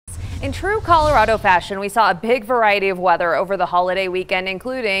In true Colorado fashion, we saw a big variety of weather over the holiday weekend,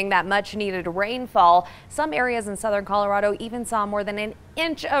 including that much needed rainfall. Some areas in southern Colorado even saw more than an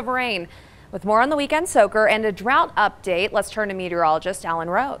inch of rain. With more on the weekend soaker and a drought update, let's turn to meteorologist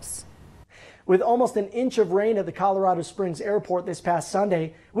Alan Rose. With almost an inch of rain at the Colorado Springs airport this past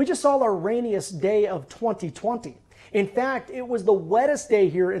Sunday, we just saw our rainiest day of 2020. In fact, it was the wettest day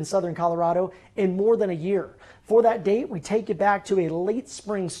here in southern Colorado in more than a year. For that date, we take it back to a late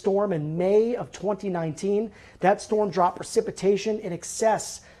spring storm in May of 2019. That storm dropped precipitation in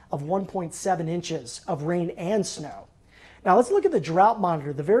excess of 1.7 inches of rain and snow. Now let's look at the drought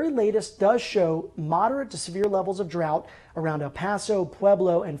monitor. The very latest does show moderate to severe levels of drought around El Paso,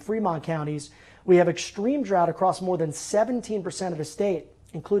 Pueblo, and Fremont counties. We have extreme drought across more than 17% of the state,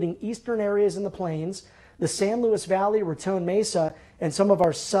 including eastern areas in the plains, the San Luis Valley, Raton Mesa, and some of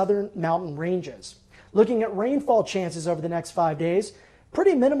our southern mountain ranges. Looking at rainfall chances over the next 5 days,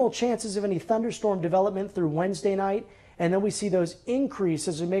 pretty minimal chances of any thunderstorm development through Wednesday night, and then we see those increase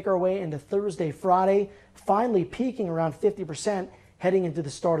as we make our way into Thursday, Friday, finally peaking around 50% heading into the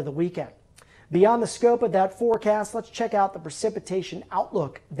start of the weekend. Beyond the scope of that forecast, let's check out the precipitation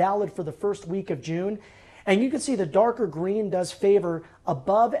outlook valid for the first week of June. And you can see the darker green does favor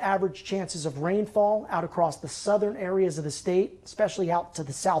above average chances of rainfall out across the southern areas of the state, especially out to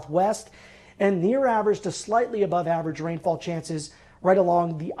the southwest, and near average to slightly above average rainfall chances right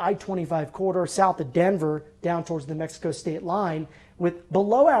along the I-25 corridor south of Denver down towards the Mexico state line, with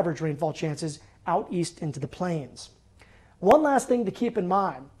below average rainfall chances out east into the plains. One last thing to keep in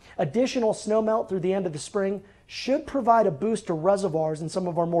mind, additional snowmelt through the end of the spring should provide a boost to reservoirs in some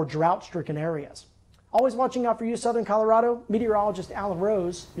of our more drought-stricken areas. Always watching out for you, southern Colorado. Meteorologist Alan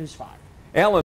Rose, News 5. Alan.